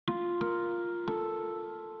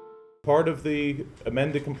Part of the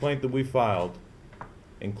amended complaint that we filed,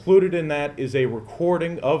 included in that is a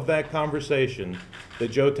recording of that conversation that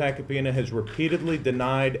Joe Tacopina has repeatedly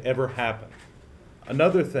denied ever happened.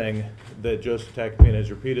 Another thing that Joe Tacopina has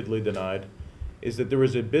repeatedly denied is that there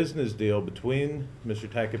was a business deal between Mr.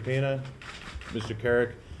 Tacopina, Mr.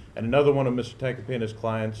 Kerik, and another one of Mr. Tacopina's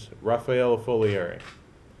clients, Rafael Folieri.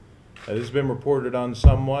 This has been reported on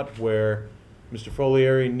somewhat, where Mr.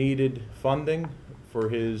 Folieri needed funding for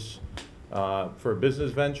his for a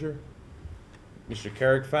business venture. Mr.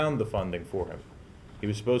 Kerik found the funding for him. He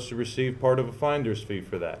was supposed to receive part of a finder's fee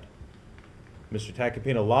for that. Mr.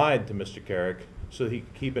 Tacopina lied to Mr. Kerik so he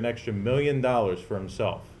could keep an extra $1 million for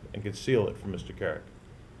himself and conceal it from Mr. Kerik.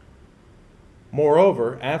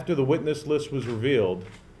 Moreover, after the witness list was revealed,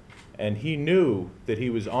 and he knew that he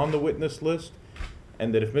was on the witness list,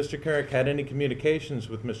 and that if Mr. Kerik had any communications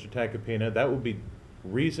with Mr. Tacopina, that would be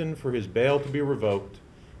reason for his bail to be revoked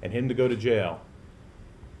and him to go to jail.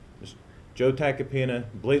 Joe Tacopina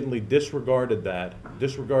blatantly disregarded that,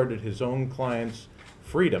 disregarded his own client's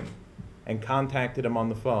freedom, and contacted him on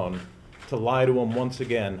the phone to lie to him once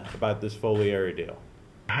again about this Folieri deal.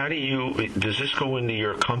 How do you, does this go into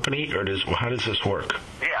your company, or how does this work?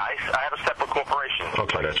 Yeah, I have a separate corporation.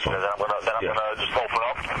 Okay, that's fine. That I'm gonna just open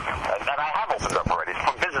up, and I have opened up already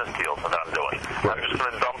from business deals that I'm doing. Right. I'm just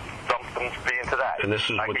gonna dump some fee into that. And this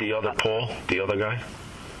is with the other Paul, the other guy?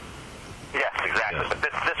 Yes, exactly. Yeah. But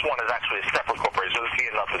this one is actually a separate corporation, so this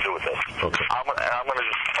has nothing to do with this. Okay. I'm gonna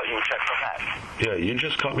just cut you a check from that. Yeah, you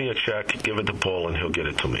just cut me a check, give it to Paul, and he'll get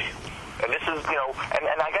it to me. And this is,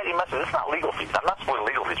 and I got your message. This is not legal fees. I'm not splitting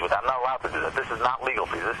legal fees with that. I'm not allowed to do that. This is not legal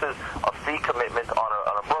fees. This is a fee commitment on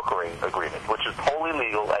a brokering agreement, which is totally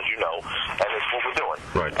legal, as you know, and it's what we're doing.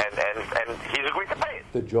 Right. And he's agreed to pay it.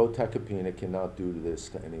 The Joe Tacopina cannot do this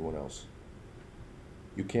to anyone else.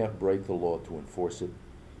 You can't break the law to enforce it.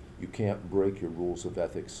 You can't break your rules of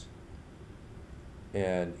ethics.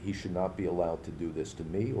 And he should not be allowed to do this to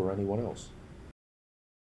me or anyone else.